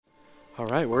All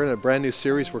right, we're in a brand new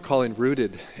series we're calling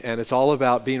Rooted, and it's all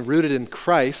about being rooted in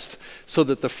Christ so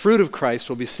that the fruit of Christ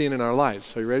will be seen in our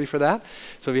lives. Are you ready for that?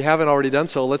 So if you haven't already done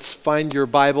so, let's find your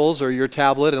Bibles or your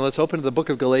tablet and let's open to the book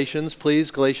of Galatians,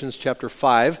 please, Galatians chapter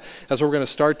 5. That's where we're going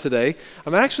to start today.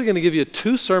 I'm actually going to give you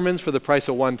 2 sermons for the price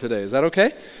of 1 today. Is that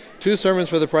okay? 2 sermons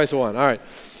for the price of 1. All right.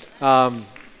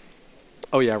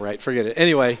 Oh yeah, right, forget it.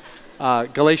 Anyway,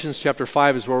 Galatians chapter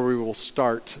 5 is where we will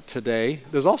start today.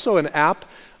 There's also an app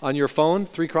on your phone,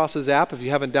 Three Crosses app. If you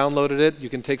haven't downloaded it, you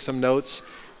can take some notes.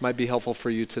 Might be helpful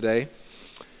for you today.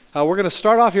 We're going to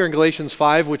start off here in Galatians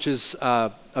 5, which is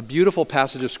a beautiful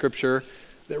passage of Scripture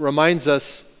that reminds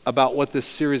us about what this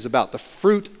series is about, the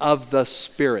fruit of the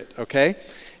Spirit, okay?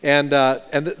 And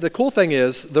the cool thing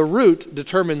is, the root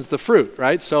determines the fruit,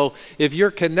 right? So if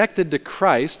you're connected to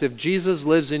Christ, if Jesus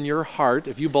lives in your heart,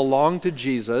 if you belong to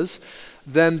Jesus,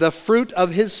 then the fruit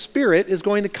of His Spirit is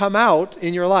going to come out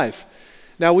in your life.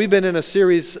 Now, we've been in a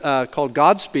series called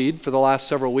Godspeed for the last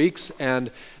several weeks,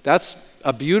 and that's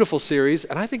a beautiful series,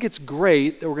 and I think it's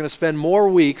great that we're going to spend more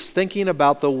weeks thinking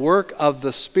about the work of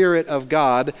the Spirit of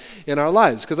God in our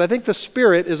lives, because I think the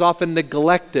Spirit is often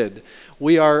neglected.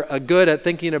 We are good at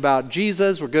thinking about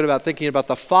Jesus, we're good about thinking about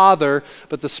the Father,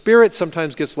 but the Spirit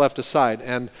sometimes gets left aside,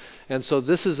 and so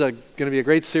this is going to be a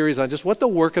great series on just what the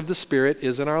work of the Spirit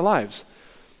is in our lives.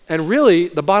 And really,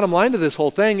 the bottom line to this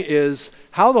whole thing is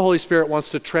how the Holy Spirit wants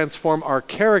to transform our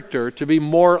character to be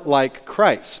more like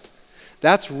Christ.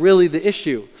 That's really the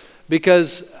issue,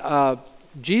 because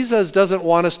Jesus doesn't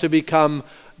want us to become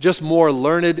just more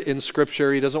learned in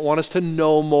Scripture. He doesn't want us to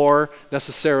know more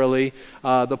necessarily.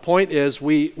 The point is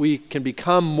we can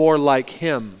become more like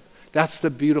Him. That's the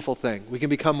beautiful thing. We can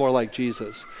become more like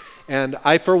Jesus. And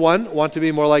I, for one, want to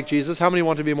be more like Jesus. How many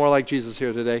want to be more like Jesus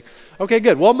here today? Okay,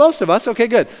 good. Well, most of us. Okay,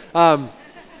 good.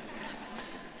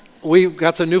 We've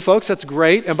got some new folks. That's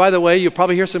great. And by the way, you'll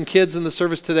probably hear some kids in the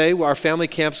service today. Our family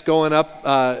camp's going up.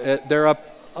 They're up.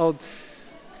 Oh,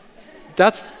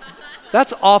 that's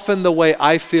often the way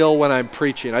I feel when I'm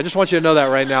preaching. I just want you to know that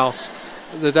right now.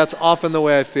 That's often the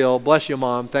way I feel. Bless you,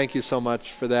 Mom. Thank you so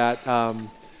much for that.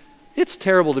 It's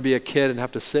terrible to be a kid and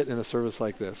have to sit in a service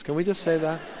like this. Can we just say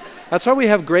that? That's why we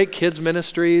have great kids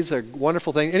ministries, a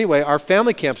wonderful thing. Anyway, our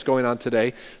family camp's going on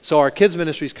today, so our kids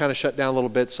ministry's kind of shut down a little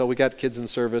bit, so we got kids in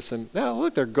service, and now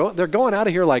look, they're going out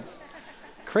of here like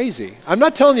crazy. I'm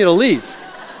not telling you to leave.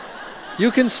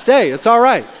 You can stay. It's all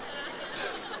right.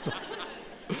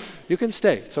 You can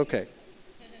stay. It's okay.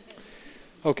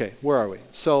 Okay, where are we?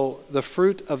 So, the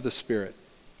fruit of the Spirit.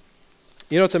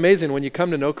 You know, it's amazing when you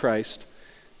come to know Christ,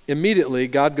 immediately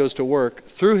God goes to work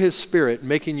through His Spirit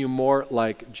making you more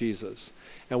like Jesus.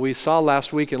 And we saw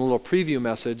last week in a little preview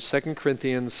message, 2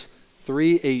 Corinthians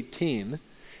 3:18,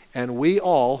 and we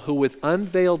all who with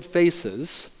unveiled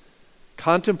faces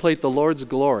contemplate the Lord's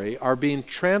glory are being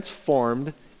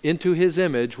transformed into His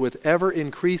image with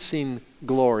ever-increasing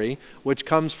glory, which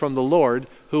comes from the Lord,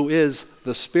 who is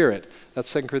the Spirit.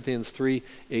 That's 2 Corinthians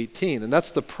 3:18. And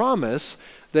that's the promise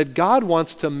that God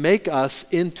wants to make us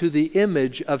into the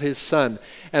image of His Son.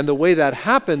 And the way that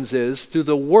happens is through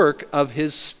the work of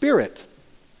His Spirit.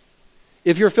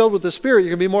 If you're filled with the Spirit,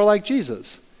 you're going to be more like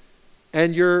Jesus.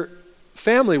 And your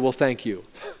family will thank you.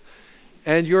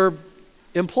 And your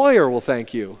employer will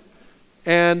thank you.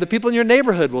 And the people in your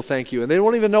neighborhood will thank you. And they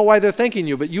won't even know why they're thanking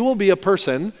you, but you will be a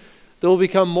person that will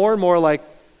become more and more like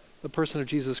the person of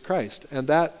Jesus Christ. And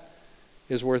that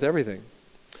is worth everything.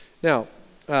 Now,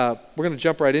 we're going to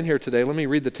jump right in here today. Let me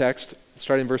read the text,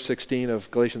 starting verse 16 of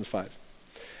Galatians 5.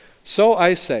 So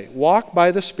I say, walk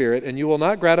by the Spirit, and you will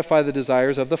not gratify the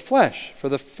desires of the flesh. For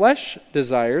the flesh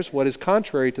desires what is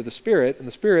contrary to the Spirit, and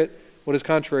the Spirit what is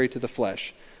contrary to the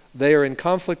flesh. They are in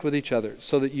conflict with each other,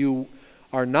 so that you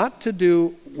are not to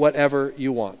do whatever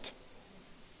you want.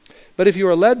 But if you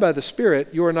are led by the Spirit,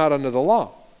 you are not under the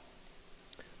law.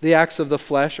 The acts of the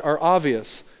flesh are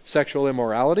obvious: sexual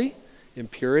immorality,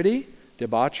 impurity,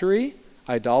 debauchery,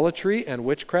 idolatry and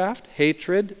witchcraft,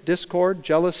 hatred, discord,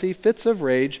 jealousy, fits of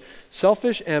rage,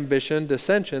 selfish ambition,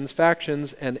 dissensions,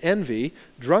 factions, and envy,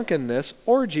 drunkenness,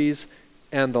 orgies,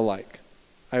 and the like.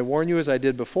 I warn you, as I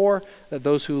did before, that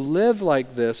those who live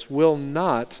like this will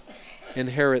not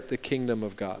inherit the kingdom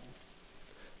of God.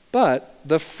 But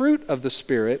the fruit of the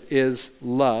Spirit is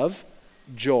love,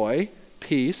 joy,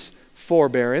 peace,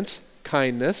 forbearance,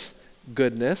 kindness,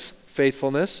 goodness,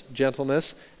 faithfulness,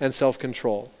 gentleness, and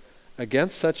self-control.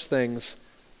 Against such things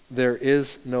there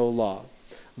is no law.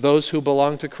 Those who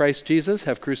belong to Christ Jesus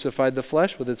have crucified the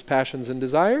flesh with its passions and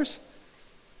desires.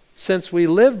 Since we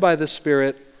live by the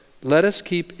Spirit, let us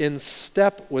keep in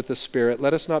step with the Spirit.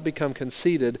 Let us not become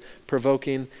conceited,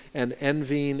 provoking, and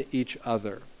envying each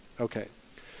other. Okay.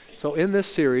 So in this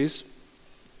series,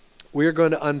 we are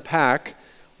going to unpack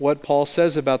what Paul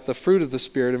says about the fruit of the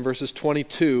Spirit in verses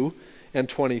 22 and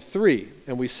 23.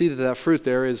 And we see that that fruit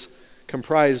there is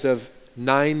comprised of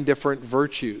 9 different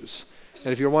virtues.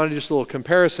 And if you want to do just a little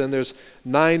comparison, there's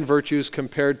 9 virtues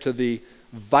compared to the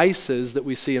vices that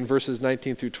we see in verses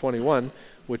 19 through 21,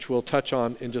 which we'll touch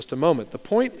on in just a moment. The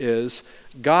point is,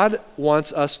 God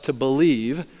wants us to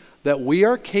believe that we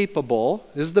are capable,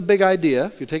 this is the big idea,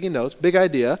 if you're taking notes, big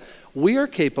idea, we are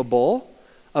capable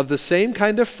of the same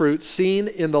kind of fruit seen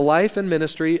in the life and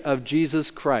ministry of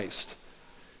Jesus Christ.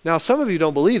 Now, some of you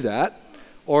don't believe that,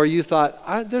 or you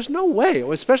thought, there's no way,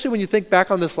 especially when you think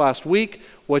back on this last week,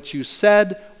 what you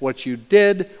said, what you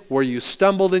did, where you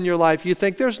stumbled in your life, you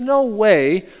think, there's no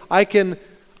way I can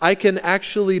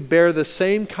actually bear the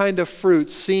same kind of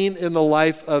fruit seen in the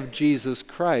life of Jesus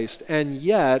Christ. And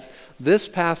yet, this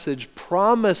passage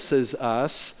promises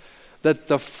us that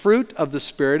the fruit of the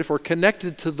Spirit, if we're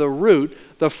connected to the root,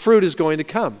 the fruit is going to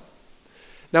come.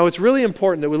 Now, it's really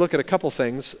important that we look at a couple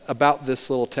things about this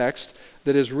little text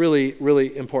that is really,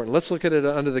 really important. Let's look at it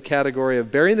under the category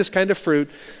of bearing this kind of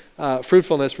fruit.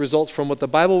 Fruitfulness results from what the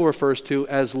Bible refers to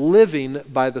as living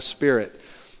by the Spirit.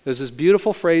 There's this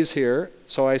beautiful phrase here.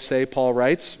 So I say, Paul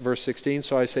writes, verse 16,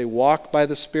 so I say walk by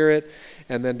the Spirit.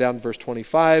 And then down to verse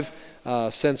 25,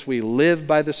 since we live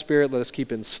by the Spirit, let us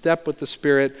keep in step with the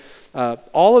Spirit.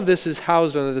 All of this is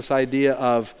housed under this idea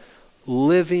of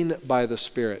living by the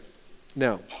Spirit.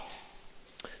 Now,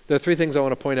 there are 3 things I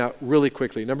want to point out really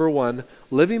quickly. Number 1,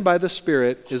 living by the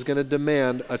Spirit is going to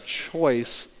demand a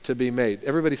choice to be made.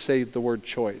 Everybody say the word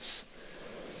choice.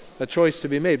 A choice to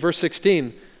be made. Verse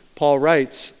 16, Paul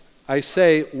writes, I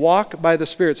say, walk by the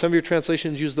Spirit. Some of your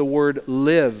translations use the word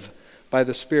live by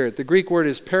the Spirit. The Greek word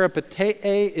is peripatei.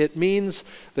 It means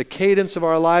the cadence of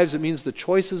our lives. It means the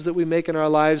choices that we make in our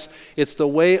lives. It's the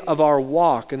way of our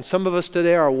walk. And some of us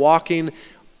today are walking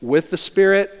with the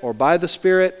Spirit or by the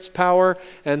Spirit's power,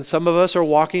 and some of us are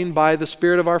walking by the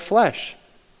spirit of our flesh,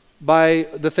 by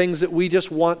the things that we just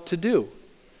want to do.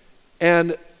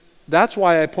 And that's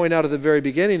why I point out at the very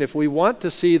beginning, if we want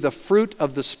to see the fruit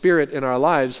of the Spirit in our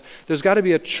lives, there's got to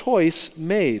be a choice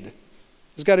made.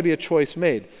 There's got to be a choice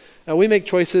made. And we make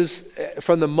choices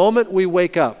from the moment we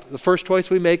wake up. The first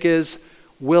choice we make is,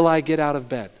 will I get out of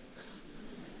bed?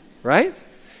 Right?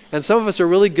 And some of us are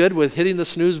really good with hitting the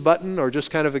snooze button or just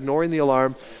kind of ignoring the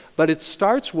alarm. But it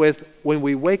starts with when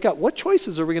we wake up, what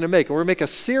choices are we going to make? And we're going to make a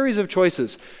series of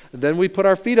choices. And then we put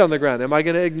our feet on the ground. Am I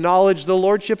going to acknowledge the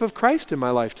Lordship of Christ in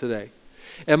my life today?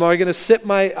 Am I going to sit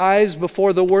my eyes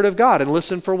before the Word of God and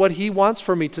listen for what He wants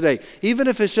from me today? Even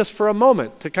if it's just for a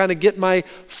moment, to kind of get my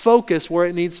focus where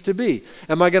it needs to be.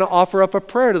 Am I going to offer up a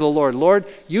prayer to the Lord? Lord,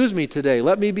 use me today.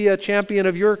 Let me be a champion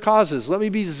of your causes. Let me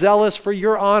be zealous for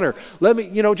your honor. Let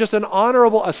me, just an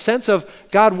honorable, a sense of,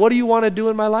 God, what do you want to do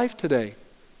in my life today?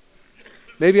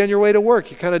 Maybe on your way to work,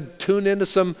 you kind of tune into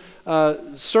some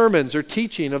sermons or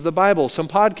teaching of the Bible, some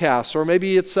podcasts, or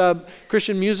maybe it's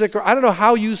Christian music, or I don't know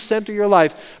how you center your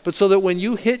life, but so that when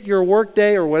you hit your work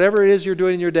day or whatever it is you're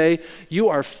doing in your day, you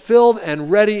are filled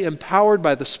and ready, empowered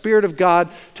by the Spirit of God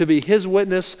to be His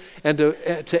witness and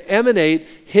to emanate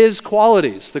His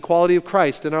qualities, the quality of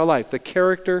Christ in our life, the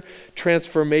character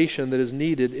transformation that is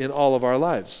needed in all of our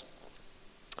lives.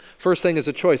 First thing is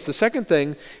a choice. The second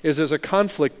thing is there's a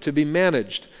conflict to be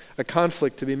managed. A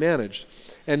conflict to be managed.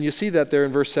 And you see that there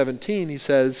in verse 17. He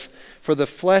says, for the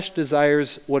flesh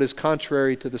desires what is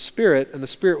contrary to the Spirit, and the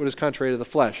Spirit what is contrary to the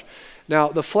flesh. Now,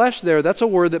 the flesh there, that's a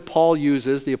word that Paul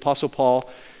uses, the Apostle Paul,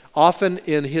 often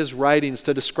in his writings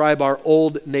to describe our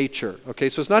old nature. Okay,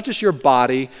 so it's not just your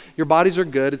body. Your bodies are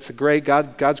good. It's great.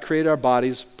 God's created our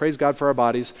bodies. Praise God for our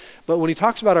bodies. But when he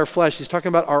talks about our flesh, he's talking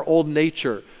about our old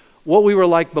nature. What we were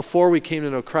like before we came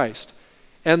to know Christ.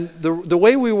 And the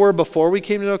way we were before we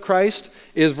came to know Christ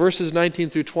is verses 19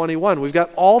 through 21. We've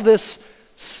got all this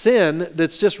sin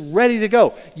that's just ready to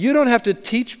go. You don't have to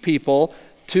teach people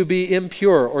to be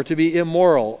impure or to be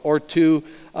immoral or to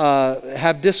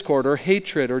have discord or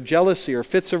hatred or jealousy or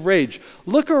fits of rage.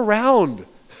 Look around.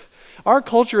 Our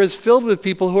culture is filled with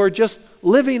people who are just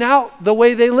living out the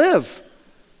way they live.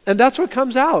 And that's what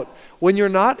comes out. When you're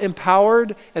not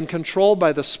empowered and controlled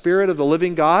by the Spirit of the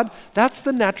living God, that's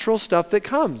the natural stuff that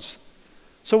comes.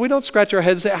 So we don't scratch our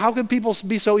heads and say, how can people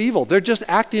be so evil? They're just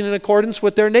acting in accordance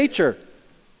with their nature.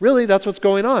 Really, that's what's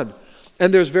going on.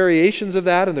 And there's variations of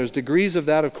that, and there's degrees of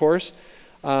that, of course.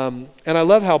 And I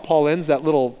love how Paul ends that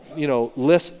little,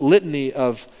 litany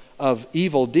of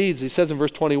evil deeds. He says in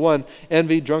verse 21,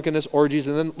 envy, drunkenness, orgies,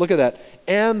 and then look at that,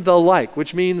 and the like,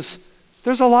 which means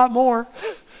there's a lot more.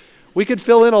 We could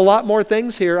fill in a lot more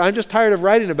things here. I'm just tired of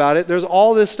writing about it. There's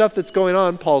all this stuff that's going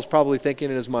on, Paul's probably thinking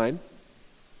in his mind.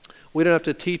 We don't have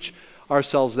to teach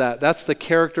ourselves that. That's the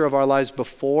character of our lives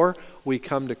before we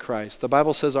come to Christ. The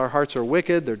Bible says our hearts are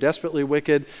wicked. They're desperately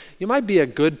wicked. You might be a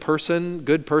good person,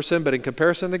 but in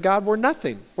comparison to God, we're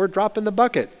nothing. We're a drop in the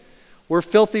bucket. We're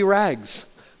filthy rags.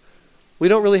 We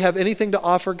don't really have anything to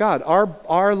offer God.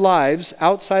 Our lives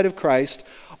outside of Christ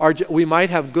we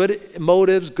might have good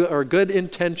motives or good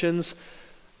intentions,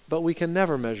 but we can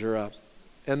never measure up.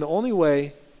 And the only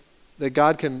way that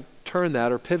God can turn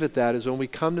that or pivot that is when we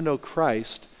come to know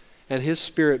Christ and His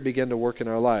Spirit begin to work in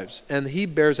our lives. And He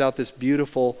bears out this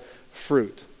beautiful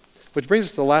fruit. Which brings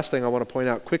us to the last thing I want to point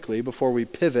out quickly before we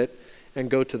pivot and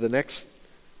go to the next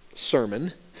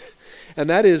sermon. And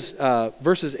that is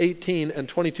verses 18 and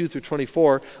 22 through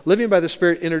 24. Living by the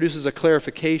Spirit introduces a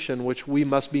clarification which we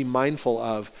must be mindful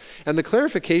of. And the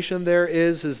clarification there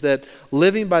is that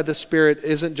living by the Spirit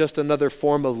isn't just another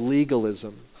form of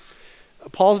legalism.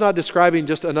 Paul's not describing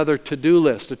just another to-do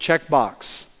list, a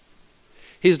checkbox.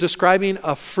 He's describing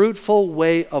a fruitful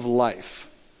way of life.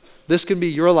 This can be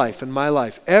your life and my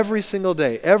life every single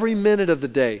day, every minute of the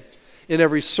day. In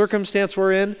every circumstance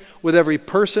we're in, with every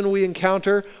person we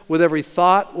encounter, with every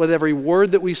thought, with every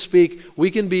word that we speak, we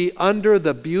can be under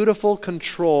the beautiful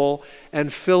control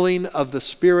and filling of the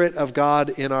Spirit of God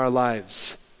in our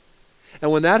lives.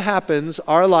 And when that happens,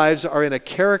 our lives are in a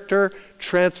character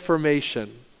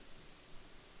transformation.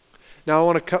 Now I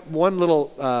want to cut one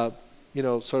little,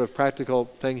 sort of practical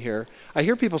thing here. I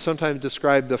hear people sometimes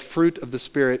describe the fruit of the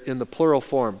Spirit in the plural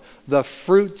form, the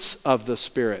fruits of the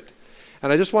Spirit.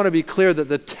 And I just want to be clear that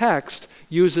the text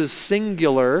uses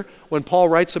singular when Paul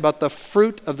writes about the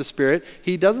fruit of the Spirit.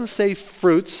 He doesn't say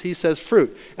fruits, he says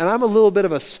fruit. And I'm a little bit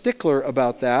of a stickler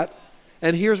about that.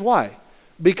 And here's why.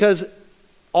 Because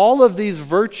all of these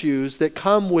virtues that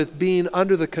come with being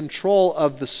under the control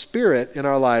of the Spirit in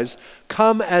our lives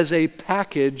come as a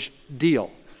package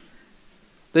deal.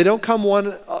 They don't come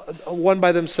one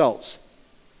by themselves.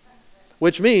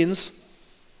 Which means,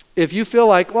 if you feel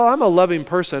like, well, I'm a loving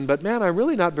person, but man, I'm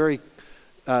really not very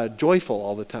joyful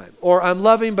all the time. Or I'm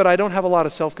loving, but I don't have a lot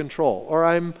of self-control. Or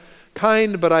I'm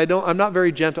kind, but I'm not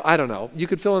very gentle. I don't know. You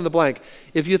could fill in the blank.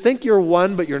 If you think you're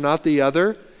one, but you're not the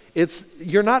other,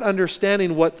 you're not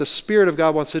understanding what the Spirit of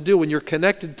God wants to do when you're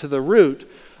connected to the root.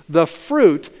 The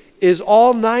fruit is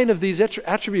all 9 of these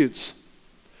attributes.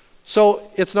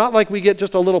 So it's not like we get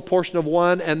just a little portion of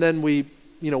one and then we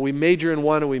major in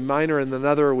one and we minor in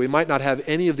another, or we might not have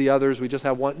any of the others, we just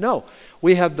have one. No,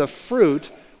 we have the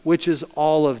fruit, which is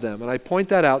all of them. And I point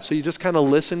that out so you just kind of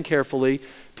listen carefully.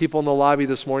 People in the lobby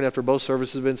this morning after both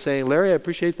services have been saying, Larry, I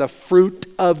appreciate the fruit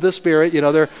of the Spirit.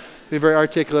 They're being very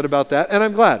articulate about that. And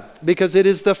I'm glad, because it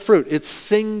is the fruit. It's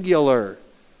singular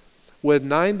with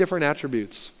 9 different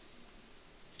attributes.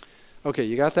 Okay,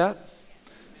 you got that?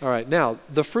 All right, now,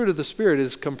 the fruit of the Spirit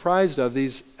is comprised of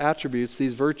these attributes,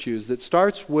 these virtues, that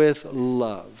starts with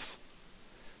love.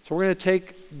 So we're going to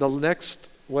take the next,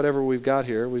 whatever we've got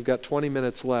here, we've got 20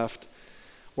 minutes left,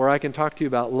 where I can talk to you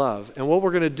about love. And what we're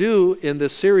going to do in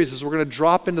this series is we're going to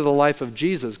drop into the life of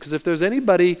Jesus, because if there's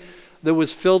anybody that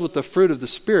was filled with the fruit of the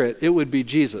Spirit, it would be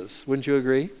Jesus. Wouldn't you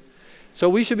agree? So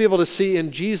we should be able to see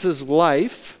in Jesus'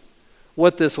 life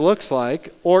what this looks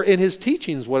like, or in his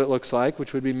teachings what it looks like,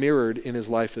 which would be mirrored in his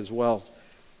life as well. So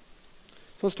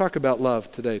let's talk about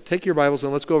love today. Take your Bibles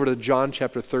and let's go over to John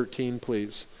chapter 13,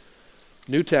 please.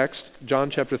 New text, John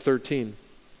chapter 13.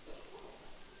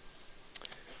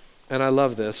 And I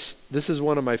love this. This is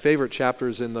one of my favorite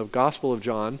chapters in the Gospel of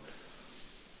John.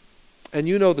 And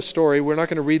you know the story. We're not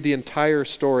going to read the entire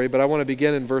story, but I want to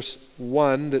begin in verse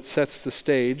 1 that sets the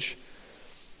stage.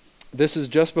 This is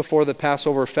just before the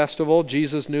Passover festival.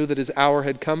 Jesus knew that his hour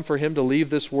had come for him to leave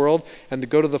this world and to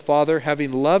go to the Father.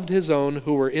 Having loved his own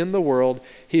who were in the world,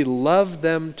 he loved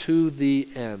them to the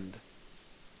end.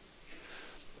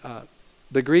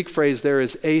 The Greek phrase there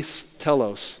is eis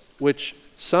telos, which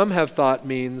some have thought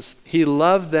means he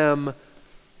loved them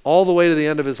all the way to the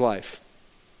end of his life.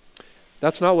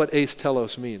 That's not what eis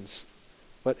telos means.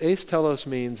 What eis telos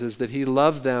means is that he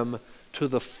loved them to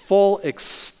the full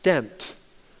extent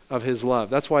of his love.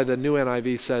 That's why the new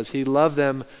NIV says he loved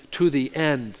them to the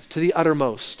end, to the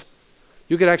uttermost.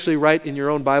 You could actually write in your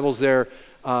own Bibles there,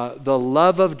 the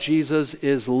love of Jesus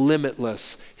is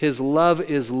limitless. His love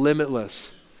is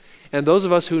limitless. And those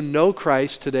of us who know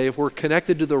Christ today, if we're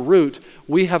connected to the root,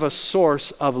 we have a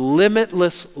source of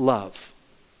limitless love.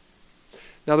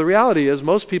 Now the reality is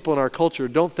most people in our culture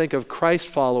don't think of Christ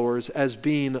followers as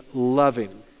being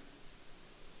loving.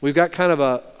 We've got kind of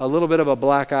a little bit of a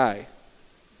black eye.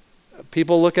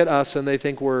 People look at us and they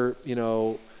think we're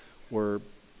we're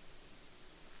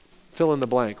fill in the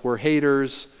blank. We're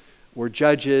haters, we're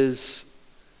judges,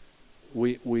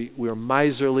 we're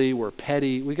miserly, we're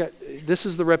petty. This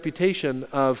is the reputation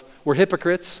of, we're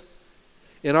hypocrites.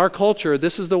 In our culture,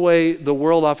 this is the way the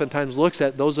world oftentimes looks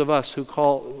at those of us who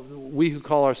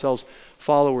call ourselves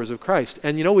followers of Christ.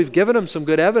 And we've given them some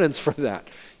good evidence for that.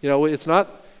 It's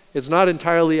not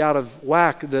entirely out of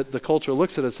whack that the culture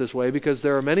looks at us this way, because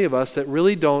there are many of us that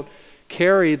really don't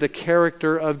carry the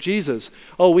character of Jesus.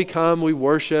 Oh, we come, we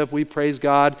worship, we praise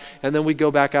God, and then we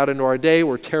go back out into our day.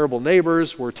 We're terrible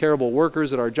neighbors, we're terrible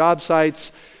workers at our job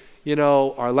sites.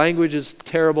 Our language is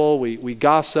terrible, we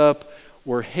gossip,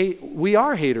 we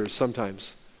are haters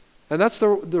sometimes. And that's the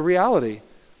reality.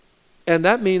 And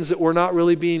that means that we're not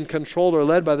really being controlled or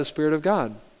led by the Spirit of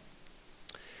God.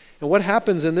 And what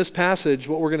happens in this passage,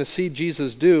 what we're going to see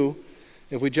Jesus do,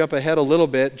 if we jump ahead a little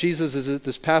bit, Jesus is at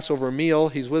this Passover meal.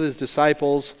 He's with his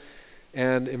disciples.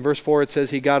 And in verse 4 it says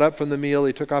he got up from the meal.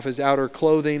 He took off his outer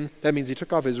clothing. That means he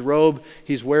took off his robe.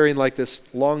 He's wearing like this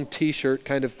long t-shirt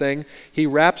kind of thing. He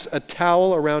wraps a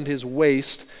towel around his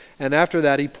waist. And after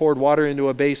that he poured water into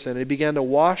a basin. And he began to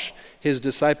wash his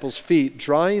disciples' feet,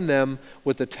 drying them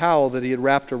with the towel that he had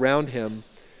wrapped around him.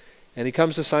 And he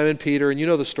comes to Simon Peter. And you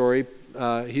know the story.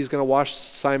 He's going to wash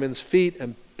Simon's feet.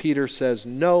 And Peter says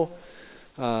no.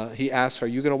 He asks, are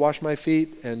you going to wash my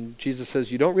feet? And Jesus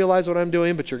says, you don't realize what I'm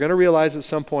doing, but you're going to realize at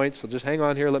some point, so just hang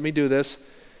on here, let me do this.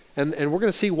 And we're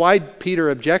going to see why Peter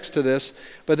objects to this.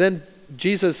 But then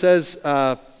Jesus says,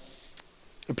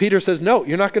 Peter says, no,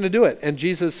 you're not going to do it. And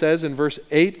Jesus says in verse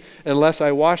 8, unless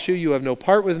I wash you, you have no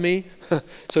part with me.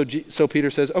 So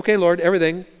Peter says, okay, Lord,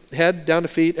 everything, head down to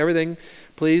feet, everything,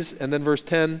 please. And then verse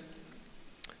 10,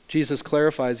 Jesus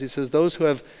clarifies. He says, those who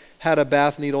have had a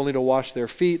bath need only to wash their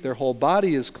feet. Their whole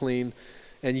body is clean,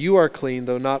 and you are clean,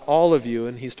 though not all of you.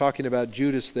 And he's talking about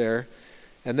Judas there.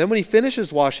 And then when he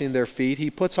finishes washing their feet,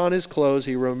 he puts on his clothes,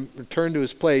 he returned to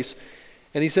his place,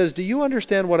 and he says, do you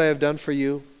understand what I have done for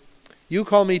you? You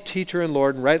call me teacher and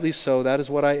Lord, and rightly so, that is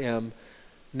what I am.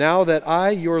 Now that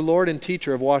I, your Lord and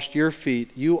teacher, have washed your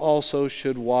feet, you also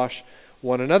should wash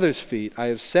one another's feet. I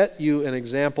have set you an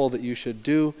example that you should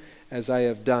do as I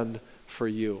have done for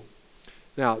you.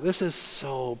 Now, this is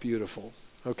so beautiful.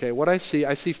 Okay, what I see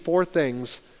 4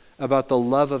 things about the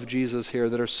love of Jesus here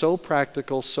that are so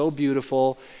practical, so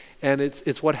beautiful, and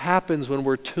it's what happens when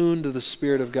we're tuned to the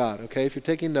Spirit of God. Okay, if you're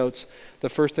taking notes, the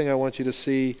first thing I want you to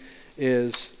see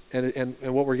is, and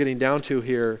what we're getting down to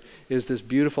here, is this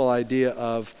beautiful idea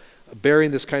of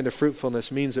bearing this kind of fruitfulness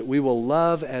means that we will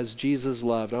love as Jesus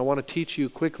loved. And I want to teach you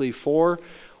quickly 4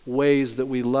 ways that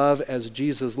we love as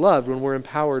Jesus loved when we're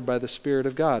empowered by the Spirit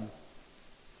of God.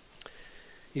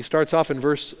 He starts off in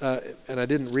verse, and I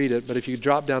didn't read it, but if you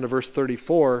drop down to verse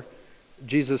 34,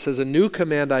 Jesus says, a new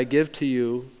command I give to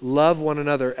you, love one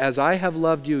another. As I have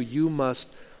loved you, you must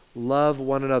love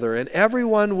one another. And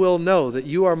everyone will know that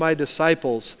you are my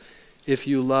disciples if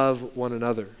you love one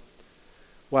another.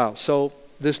 Wow, so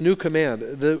this new command,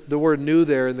 the word new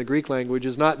there in the Greek language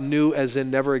is not new as in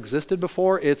never existed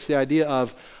before. It's the idea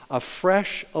of a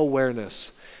fresh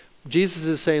awareness. Jesus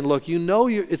is saying, look,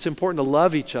 it's important to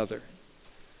love each other.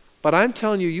 But I'm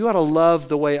telling you, you ought to love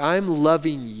the way I'm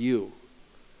loving you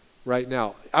right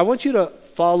now. I want you to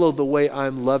follow the way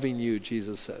I'm loving you,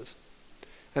 Jesus says.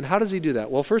 And how does he do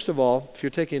that? Well, first of all, if you're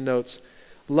taking notes,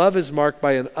 love is marked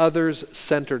by an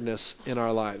others-centeredness in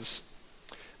our lives.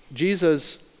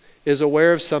 Jesus is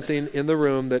aware of something in the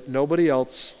room that nobody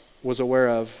else was aware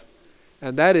of,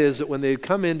 and that is that when they'd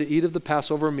come in to eat of the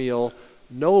Passover meal,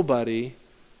 nobody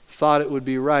thought it would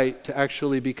be right to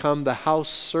actually become the house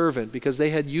servant, because they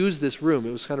had used this room.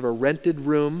 It was kind of a rented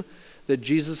room that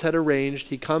Jesus had arranged.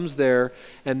 He comes there,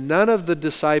 and none of the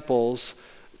disciples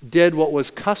did what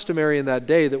was customary in that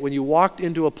day, that when you walked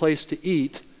into a place to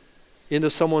eat, into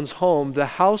someone's home, the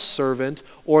house servant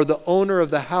or the owner of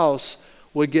the house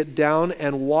would get down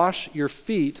and wash your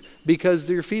feet because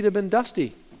your feet have been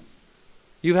dusty.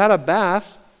 You've had a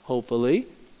bath, hopefully,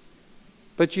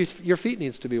 but your feet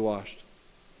needs to be washed.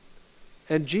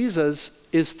 And Jesus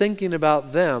is thinking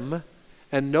about them,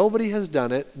 and nobody has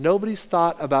done it. Nobody's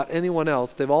thought about anyone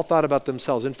else. They've all thought about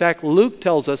themselves. In fact, Luke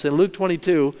tells us in Luke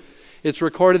 22, it's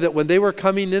recorded that when they were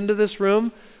coming into this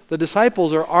room, the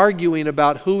disciples are arguing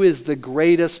about who is the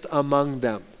greatest among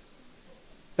them.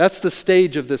 That's the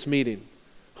stage of this meeting.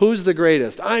 Who's the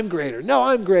greatest? I'm greater. No,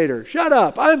 I'm greater. Shut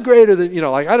up. I'm greater than,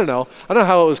 I don't know. I don't know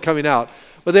how it was coming out.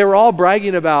 But they were all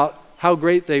bragging about how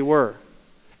great they were.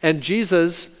 And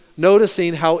Jesus,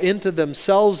 noticing how into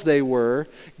themselves they were,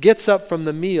 gets up from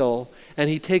the meal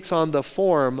and he takes on the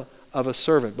form of a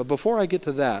servant. But before I get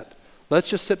to that, let's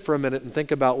just sit for a minute and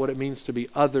think about what it means to be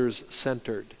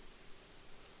others-centered.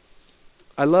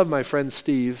 I love my friend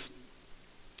Steve.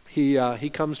 He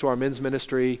comes to our men's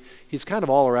ministry. He's kind of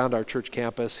all around our church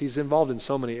campus. He's involved in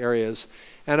so many areas.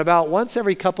 And about once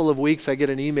every couple of weeks, I get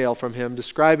an email from him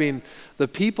describing the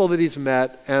people that he's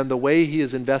met and the way he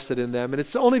is invested in them. And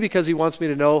it's only because he wants me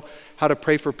to know how to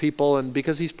pray for people and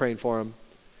because he's praying for them.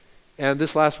 And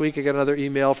this last week, I got another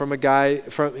email from a guy.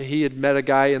 He had met a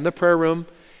guy in the prayer room,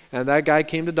 and that guy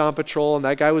came to Dawn Patrol, and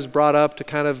that guy was brought up to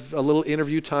kind of a little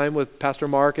interview time with Pastor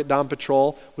Mark at Dawn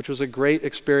Patrol, which was a great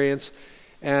experience.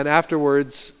 And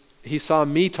afterwards, he saw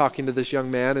me talking to this young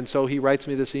man, and so he writes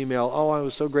me this email. Oh, I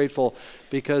was so grateful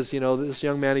because, this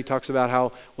young man, he talks about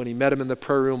how when he met him in the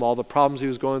prayer room, all the problems he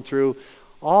was going through,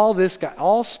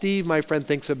 all Steve, my friend,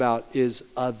 thinks about is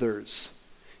others.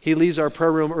 He leaves our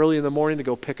prayer room early in the morning to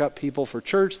go pick up people for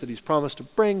church that he's promised to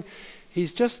bring.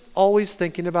 He's just always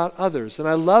thinking about others. And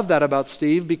I love that about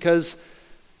Steve because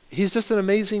he's just an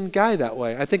amazing guy that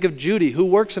way. I think of Judy, who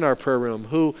works in our prayer room,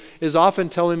 who is often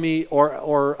telling me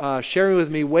or sharing with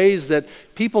me ways that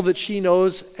people that she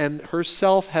knows and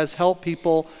herself has helped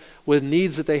people with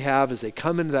needs that they have as they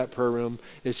come into that prayer room.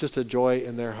 It's just a joy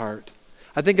in their heart.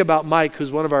 I think about Mike, who's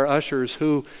one of our ushers,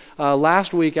 who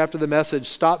last week after the message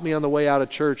stopped me on the way out of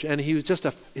church, and he was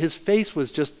his face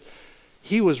was just,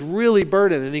 he was really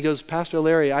burdened. And he goes, Pastor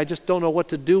Larry, I just don't know what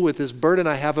to do with this burden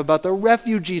I have about the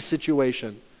refugee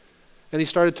situation. And he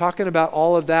started talking about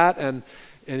all of that, and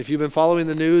if you've been following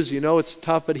the news, it's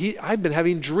tough, but I've been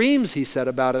having dreams, he said,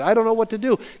 about it. I don't know what to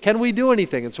do. Can we do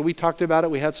anything? And so we talked about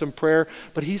it, we had some prayer,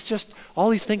 but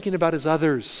all he's thinking about is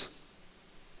others.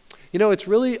 It's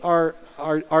really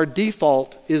our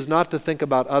default is not to think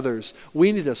about others.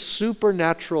 We need a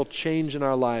supernatural change in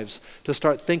our lives to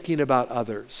start thinking about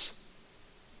others.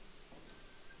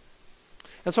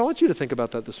 And so I want you to think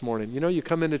about that this morning. You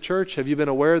come into church, have you been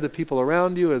aware of the people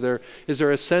around you? Is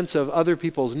there a sense of other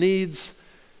people's needs?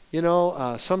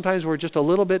 Sometimes we're just a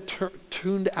little bit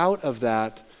tuned out of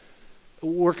that.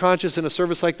 We're conscious in a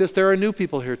service like this, there are new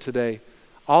people here today.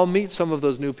 I'll meet some of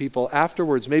those new people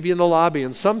afterwards, maybe in the lobby.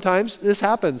 And sometimes this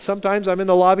happens. Sometimes I'm in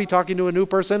the lobby talking to a new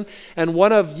person, and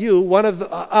one of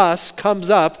us comes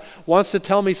up, wants to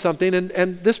tell me something,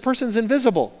 and this person's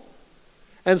invisible.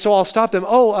 And so I'll stop them.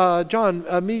 Oh,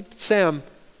 John, meet Sam.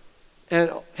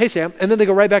 And hey, Sam. And then they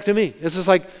go right back to me. It's just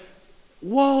like,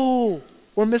 whoa,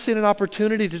 we're missing an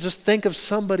opportunity to just think of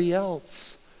somebody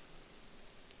else.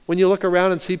 When you look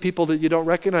around and see people that you don't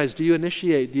recognize, do you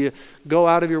initiate? Do you go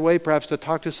out of your way perhaps to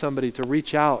talk to somebody, to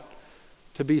reach out,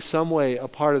 to be some way a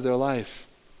part of their life?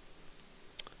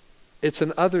 It's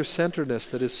an other-centeredness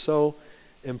that is so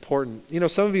important.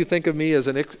 Some of you think of me as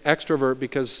an extrovert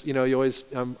because,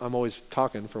 I'm always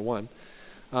talking, for one.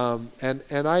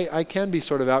 And I can be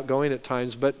sort of outgoing at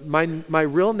times, but my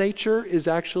real nature is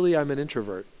actually I'm an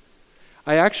introvert.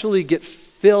 I actually get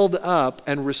filled up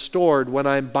and restored when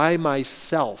I'm by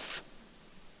myself.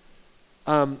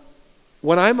 When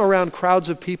I'm around crowds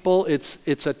of people,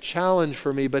 it's a challenge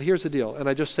for me, but here's the deal, and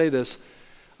I just say this.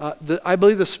 I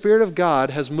believe the Spirit of God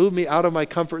has moved me out of my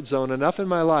comfort zone enough in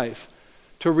my life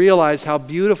to realize how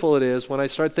beautiful it is when I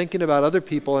start thinking about other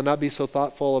people and not be so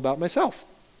thoughtful about myself.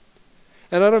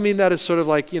 And I don't mean that as sort of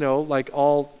like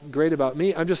all great about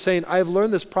me. I'm just saying I've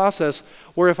learned this process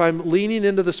where if I'm leaning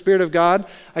into the Spirit of God,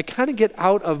 I kind of get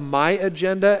out of my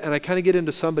agenda and I kind of get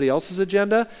into somebody else's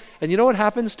agenda. And you know what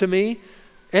happens to me?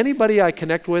 Anybody I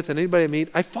connect with and anybody I meet,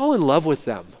 I fall in love with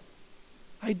them.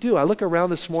 I do. I look around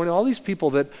this morning, all these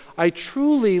people that I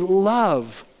truly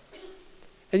love.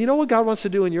 And you know what God wants to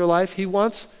do in your life? He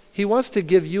wants to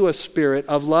give you a spirit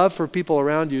of love for people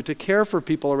around you, to care for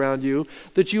people around you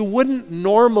that you wouldn't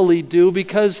normally do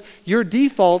because your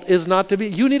default is not to be.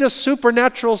 You need a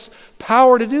supernatural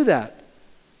power to do that.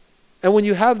 And when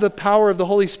you have the power of the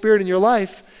Holy Spirit in your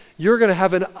life, you're going to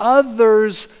have an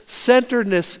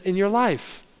others-centeredness in your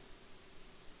life.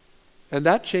 And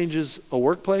that changes a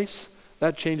workplace,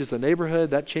 that changes a neighborhood,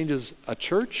 that changes a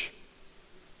church.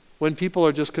 When people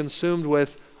are just consumed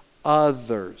with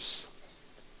others.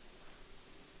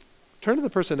 Turn to the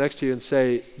person next to you and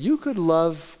say, you could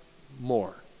love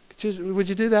more. Would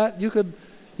you do that? You could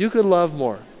love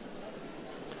more.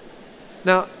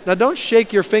 Now don't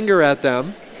shake your finger at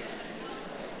them.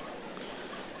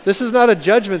 This is not a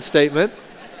judgment statement.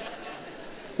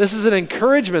 This is an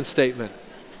encouragement statement.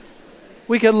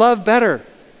 We could love better.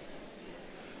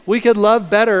 We could love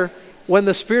better when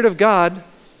the Spirit of God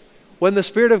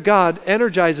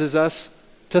energizes us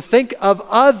to think of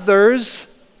others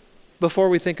before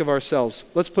we think of ourselves.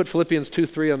 Let's put Philippians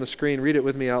 2:3 on the screen. Read it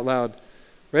with me out loud.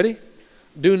 Ready?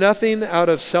 Do nothing out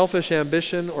of selfish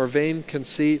ambition or vain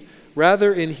conceit,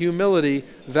 Rather, in humility,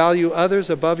 value others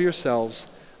above yourselves,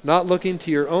 not looking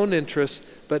to your own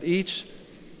interests, but each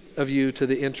of you to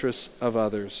the interests of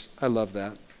others. I love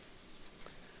that.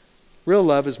 Real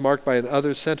love is marked by an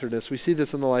other-centeredness. We see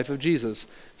this in the life of Jesus.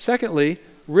 Secondly,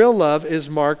 real love is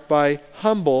marked by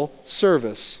humble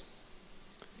service.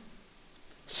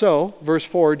 So, verse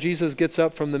 4, Jesus gets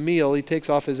up from the meal, he takes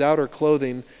off his outer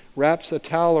clothing, wraps a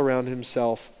towel around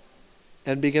himself,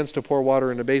 and begins to pour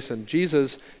water in a basin.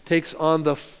 Jesus takes on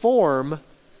the form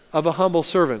of a humble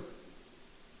servant,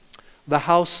 the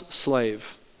house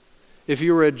slave. If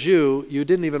you were a Jew, you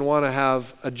didn't even want to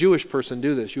have a Jewish person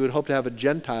do this. You would hope to have a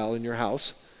Gentile in your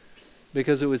house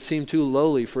because it would seem too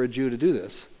lowly for a Jew to do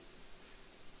this.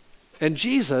 And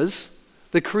Jesus,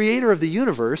 the creator of the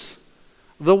universe,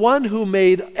 the one who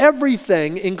made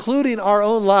everything, including our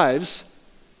own lives,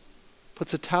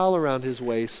 puts a towel around his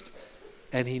waist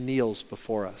and he kneels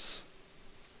before us.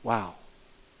 Wow.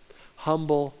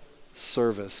 Humble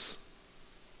service.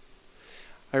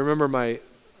 I remember I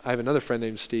have another friend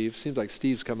named Steve. Seems like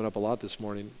Steve's coming up a lot this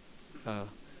morning.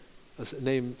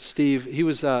 Named Steve. He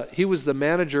was the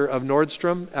manager of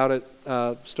Nordstrom out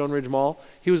at Stone Ridge Mall.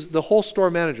 He was the whole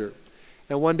store manager.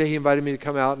 And one day he invited me to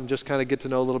come out and just kind of get to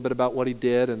know a little bit about what he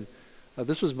did. And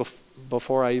this was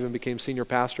before I even became senior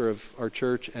pastor of our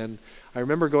church. And I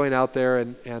remember going out there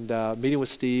and meeting with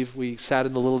Steve. We sat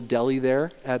in the little deli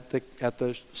there at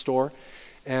the store.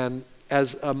 And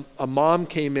as a mom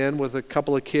came in with a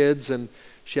couple of kids, and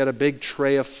she had a big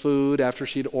tray of food after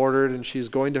she'd ordered, and she's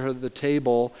going to the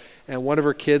table, and one of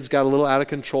her kids got a little out of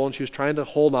control, and she was trying to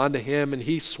hold on to him, and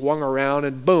he swung around,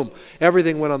 and boom,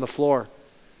 everything went on the floor.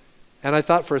 And I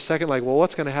thought for a second, like, well,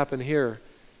 what's going to happen here?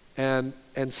 And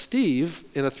Steve,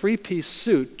 in a three-piece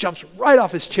suit, jumps right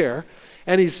off his chair,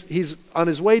 and he's on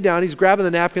his way down. He's grabbing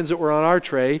the napkins that were on our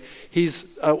tray.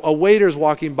 He's a waiter's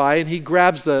walking by, and he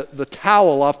grabs the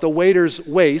towel off the waiter's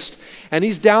waist, and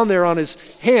he's down there on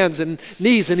his hands and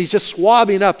knees, and he's just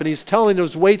swabbing up, and he's telling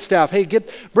his wait staff, hey,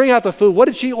 bring out the food. What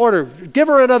did she order? Give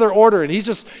her another order. And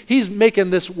he's making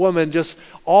this woman just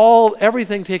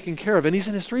everything taken care of. And he's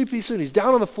in his three-piece suit. He's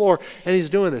down on the floor, and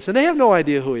he's doing this. And they have no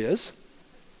idea who he is.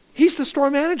 He's the store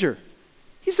manager.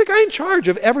 He's the guy in charge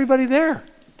of everybody there.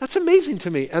 That's amazing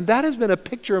to me. And that has been a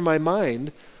picture in my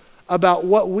mind about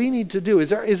what we need to do.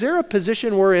 Is there a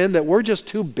position we're in that we're just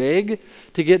too big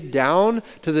to get down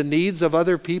to the needs of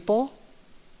other people?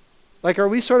 Like, are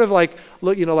we sort of like,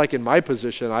 look, like in my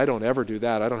position, I don't ever do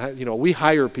that. I don't have, we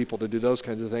hire people to do those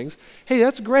kinds of things. Hey,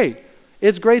 that's great.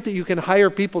 It's great that you can hire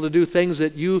people to do things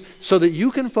so that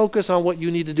you can focus on what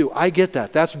you need to do. I get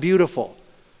that. That's beautiful.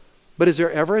 But is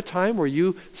there ever a time where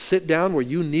you sit down, where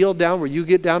you kneel down, where you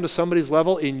get down to somebody's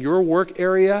level in your work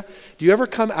area? Do you ever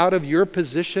come out of your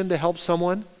position to help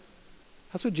someone?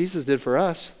 That's what Jesus did for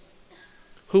us.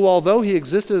 Who, although he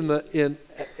existed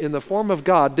in the form of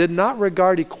God, did not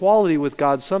regard equality with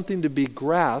God something to be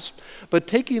grasped, but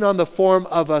taking on the form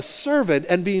of a servant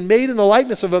and being made in the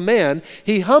likeness of a man,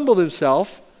 he humbled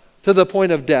himself to the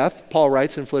point of death, Paul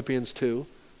writes in Philippians 2.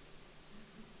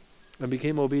 And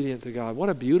became obedient to God. What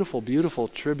a beautiful, beautiful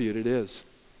tribute it is.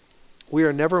 We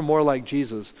are never more like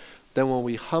Jesus than when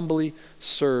we humbly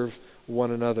serve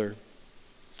one another.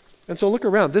 And so look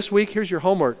around. This week, here's your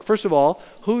homework. First of all,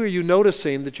 who are you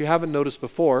noticing that you haven't noticed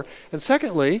before? And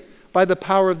secondly, by the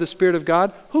power of the Spirit of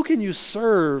God, who can you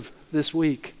serve this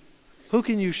week? Who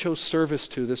can you show service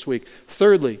to this week?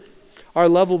 Thirdly, our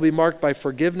love will be marked by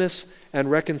forgiveness and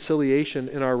reconciliation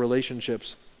in our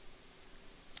relationships.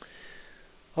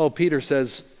 Oh, Peter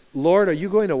says, Lord, are you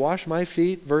going to wash my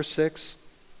feet? Verse 6.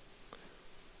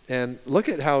 And look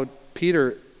at how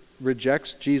Peter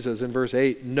rejects Jesus in verse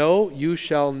 8. No, you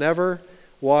shall never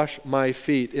wash my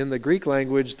feet. In the Greek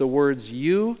language, the words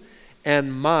you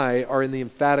and my are in the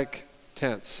emphatic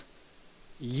tense.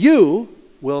 You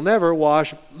will never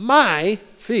wash my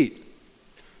feet.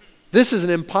 This is an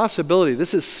impossibility.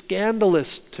 This is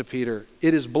scandalous to Peter.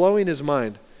 It is blowing his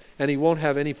mind. And he won't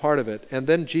have any part of it. And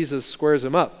then Jesus squares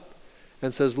him up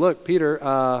and says, look,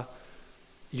 Peter,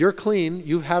 you're clean,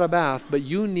 you've had a bath, but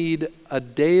you need a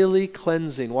daily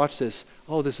cleansing. Watch this.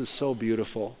 Oh, this is so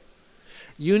beautiful.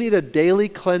 You need a daily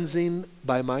cleansing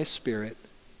by my Spirit.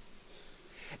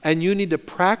 And you need to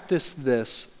practice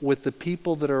this with the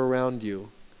people that are around you.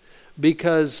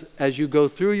 Because as you go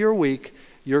through your week,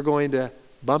 you're going to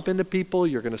bump into people,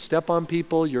 you're going to step on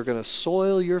people, you're going to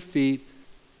soil your feet,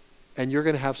 and you're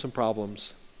going to have some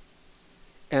problems.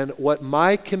 And what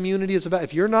my community is about,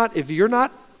 if you're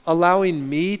not allowing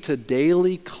me to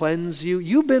daily cleanse you,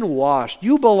 you've been washed.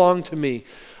 You belong to me.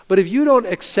 But if you don't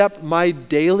accept my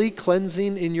daily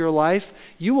cleansing in your life,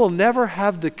 you will never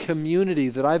have the community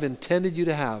that I've intended you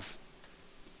to have.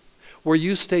 where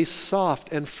you stay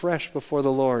soft and fresh before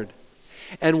the Lord.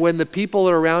 And when the people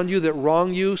are around you that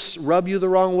wrong you, rub you the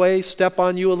wrong way, step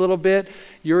on you a little bit,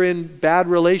 you're in bad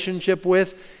relationship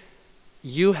with,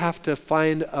 you have to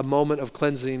find a moment of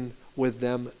cleansing with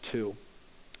them too.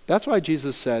 That's why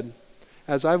Jesus said,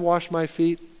 as I've washed my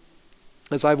feet,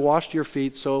 as I've washed your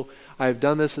feet, so I've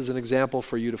done this as an example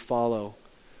for you to follow.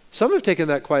 Some have taken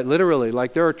that quite literally.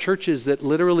 Like there are churches that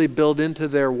literally build into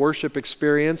their worship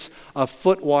experience a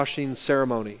foot washing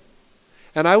ceremony.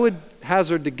 And I would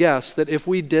hazard to guess that if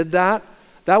we did that,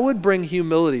 that would bring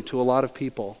humility to a lot of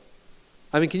people.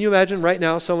 I mean, can you imagine right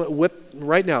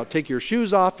now, take your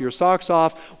shoes off, your socks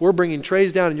off, we're bringing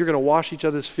trays down and you're going to wash each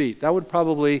other's feet. That would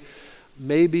probably,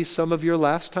 maybe some of your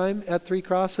last time at Three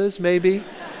Crosses, maybe.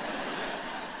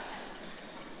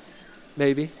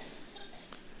 Maybe.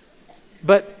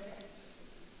 But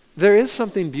there is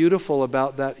something beautiful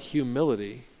about that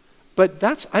humility. But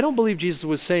I don't believe Jesus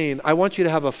was saying, I want you to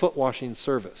have a foot washing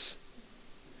service.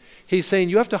 He's saying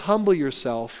you have to humble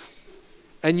yourself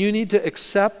and you need to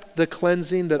accept the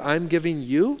cleansing that I'm giving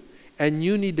you, and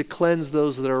you need to cleanse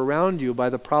those that are around you by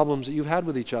the problems that you've had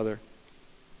with each other.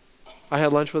 I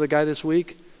had lunch with a guy this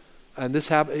week, and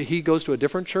he goes to a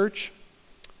different church,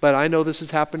 but I know this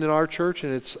has happened in our church,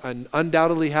 and it's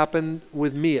undoubtedly happened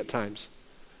with me at times.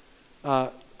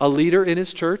 A leader in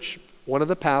his church, one of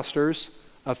the pastors,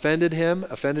 offended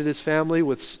his family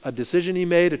with a decision he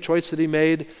made, a choice that he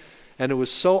made, and it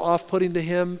was so off-putting to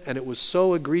him, and it was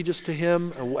so egregious to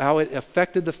him, and how it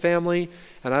affected the family,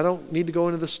 and I don't need to go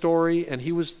into the story, and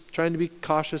he was trying to be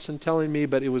cautious and telling me,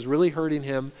 but it was really hurting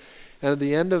him. And at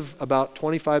the end of about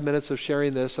 25 minutes of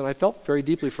sharing this, and I felt very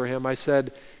deeply for him, I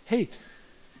said, hey,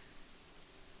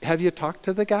 have you talked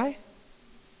to the guy?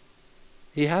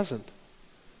 He hasn't.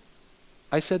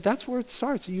 I said, that's where it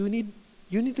starts. You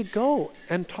need to go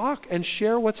and talk and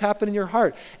share what's happened in your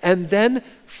heart, and then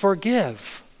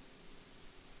forgive.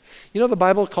 You know, the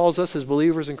Bible calls us as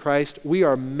believers in Christ, we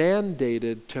are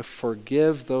mandated to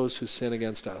forgive those who sin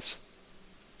against us.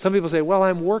 Some people say, well,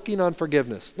 I'm working on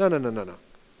forgiveness. No.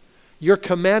 You're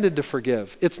commanded to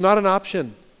forgive. It's not an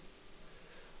option.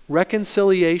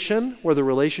 Reconciliation, where the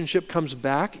relationship comes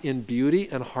back in beauty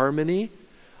and harmony,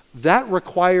 that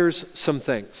requires some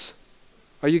things.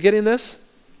 Are you getting this?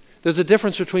 There's a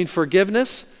difference between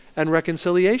forgiveness and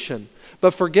reconciliation.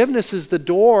 But forgiveness is the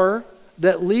door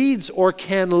that leads or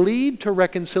can lead to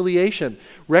reconciliation.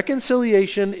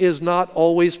 Reconciliation is not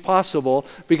always possible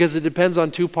because it depends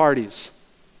on two parties.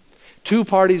 Two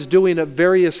parties doing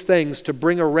various things to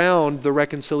bring around the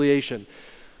reconciliation.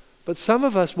 But some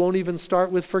of us won't even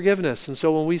start with forgiveness. And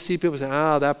so when we see people say,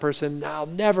 that person, I'll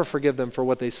never forgive them for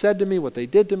what they said to me, what they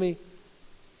did to me.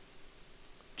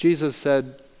 Jesus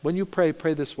said, when you pray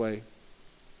this way.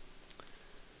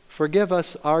 Forgive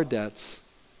us our debts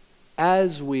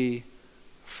as we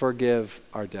forgive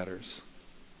our debtors.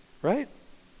 Right?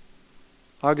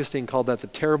 Augustine called that the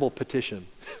terrible petition.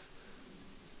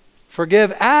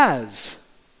 Forgive as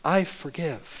I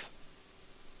forgive.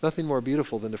 Nothing more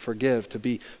beautiful than to forgive, to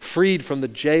be freed from the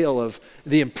jail of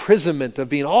the imprisonment of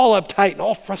being all uptight and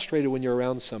all frustrated when you're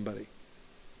around somebody.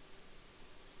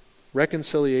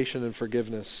 Reconciliation and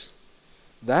forgiveness.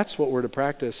 That's what we're to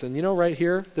practice. And you know, right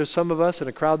here, there's some of us in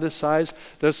a crowd this size,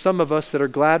 there's some of us that are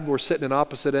glad we're sitting in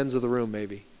opposite ends of the room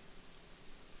maybe.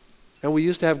 And we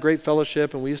used to have great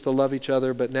fellowship and we used to love each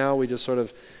other, but now we just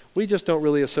don't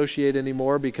really associate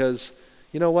anymore because,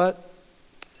 you know what?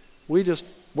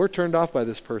 We're turned off by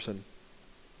this person.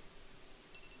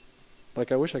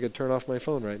 Like I wish I could turn off my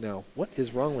phone right now. What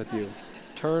is wrong with you?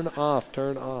 Turn off.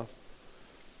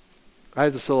 I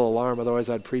have this little alarm, otherwise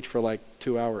I'd preach for like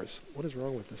 2 hours. What is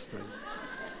wrong with this thing?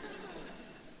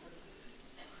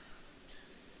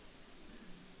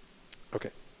 Okay.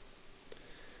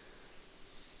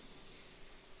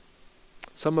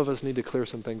 Some of us need to clear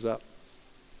some things up.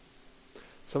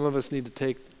 Some of us need to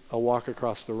take a walk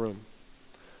across the room.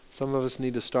 Some of us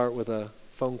need to start with a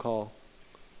phone call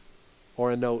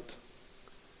or a note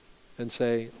and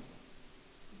say,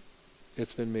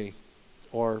 it's been me,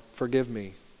 or forgive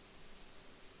me.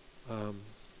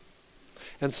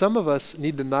 And some of us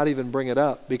need to not even bring it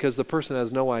up because the person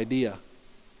has no idea.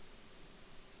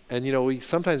 And you know, we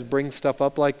sometimes bring stuff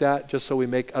up like that just so we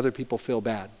make other people feel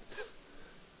bad.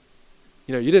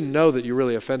 You know, you didn't know that you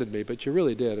really offended me, but you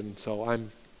really did, and so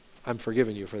I'm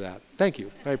forgiving you for that. Thank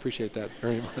you. I appreciate that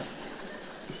very much.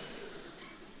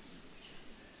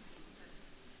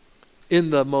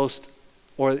 In the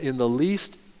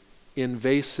least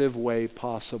invasive way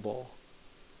possible,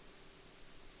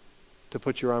 to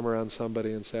put your arm around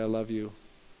somebody and say, I love you,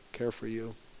 care for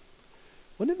you.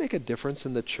 Wouldn't it make a difference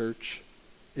in the church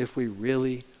if we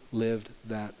really, lived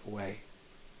that way.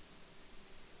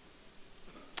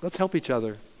 Let's help each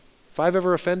other. If I've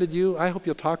ever offended you, I hope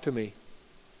you'll talk to me.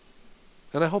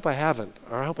 And I hope I haven't,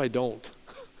 or I hope I don't.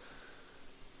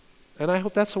 And I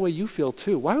hope that's the way you feel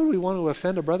too. Why would we want to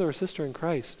offend a brother or sister in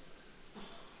Christ?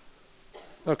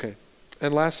 Okay.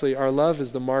 And lastly, our love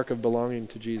is the mark of belonging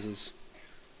to Jesus.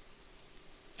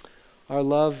 Our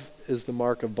love is the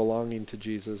mark of belonging to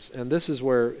Jesus. And this is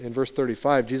where, in verse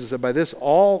 35, Jesus said, "By this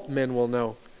all men will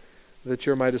know that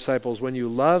you're my disciples, when you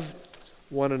love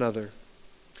one another."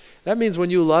 That means when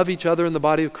you love each other in the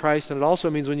body of Christ, and it also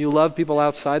means when you love people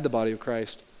outside the body of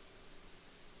Christ.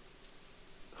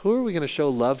 Who are we going to show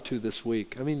love to this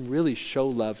week? I mean, really show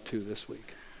love to this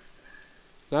week.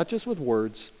 Not just with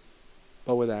words,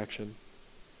 but with action.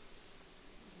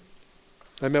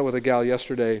 I met with a gal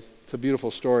yesterday. It's a beautiful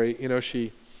story. You know,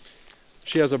 she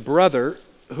has a brother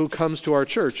who comes to our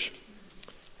church,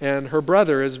 and her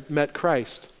brother has met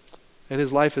Christ, and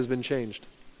his life has been changed.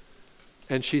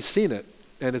 And she's seen it,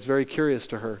 and it's very curious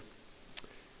to her.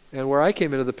 And where I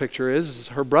came into the picture is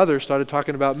her brother started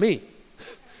talking about me.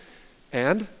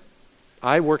 And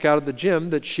I work out at the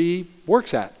gym that she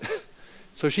works at.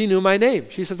 So she knew my name.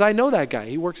 She says, "I know that guy.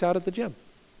 He works out at the gym."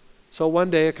 So one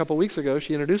day, a couple weeks ago,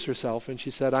 she introduced herself, and she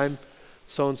said, "I'm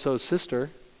so-and-so's sister.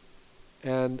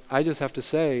 And I just have to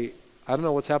say, I don't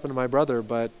know what's happened to my brother,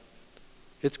 but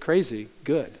it's crazy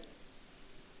good."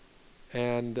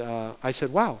 And I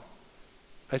said, "Wow."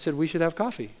 I said, "We should have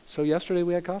coffee." So yesterday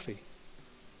we had coffee.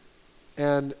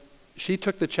 And she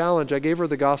took the challenge. I gave her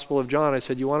the Gospel of John. I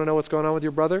said, "You want to know what's going on with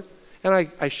your brother?" And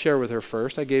I share with her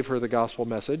first. I gave her the gospel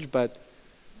message, but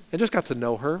I just got to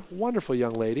know her. Wonderful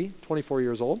young lady, 24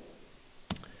 years old.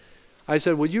 I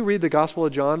said, "Would you read the Gospel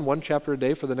of John, 1 chapter a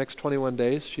day for the next 21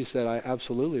 days? She said, "I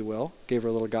absolutely will." Gave her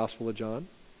a little Gospel of John.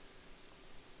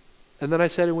 And then I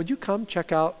said, "And would you come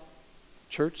check out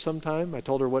church sometime?" I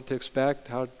told her what to expect,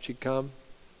 how she'd come.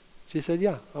 She said,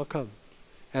 "Yeah, I'll come."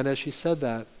 And as she said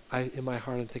that, in my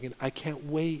heart I'm thinking, I can't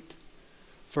wait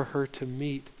for her to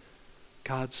meet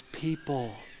God's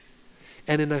people.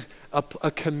 And in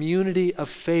a community of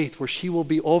faith where she will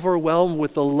be overwhelmed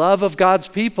with the love of God's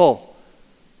people.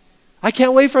 I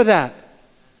can't wait for that.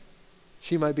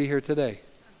 She might be here today.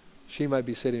 She might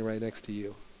be sitting right next to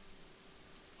you.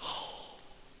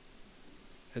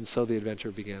 And so the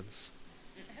adventure begins.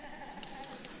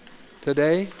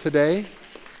 Today,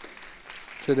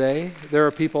 there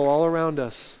are people all around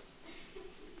us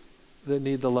that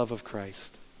need the love of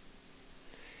Christ.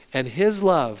 And his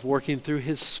love, working through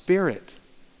his Spirit,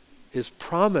 is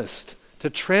promised to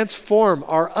transform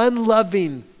our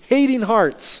unloving, hating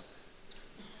hearts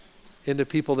into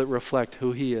people that reflect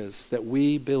who he is, that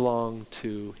we belong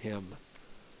to him.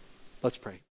 Let's pray.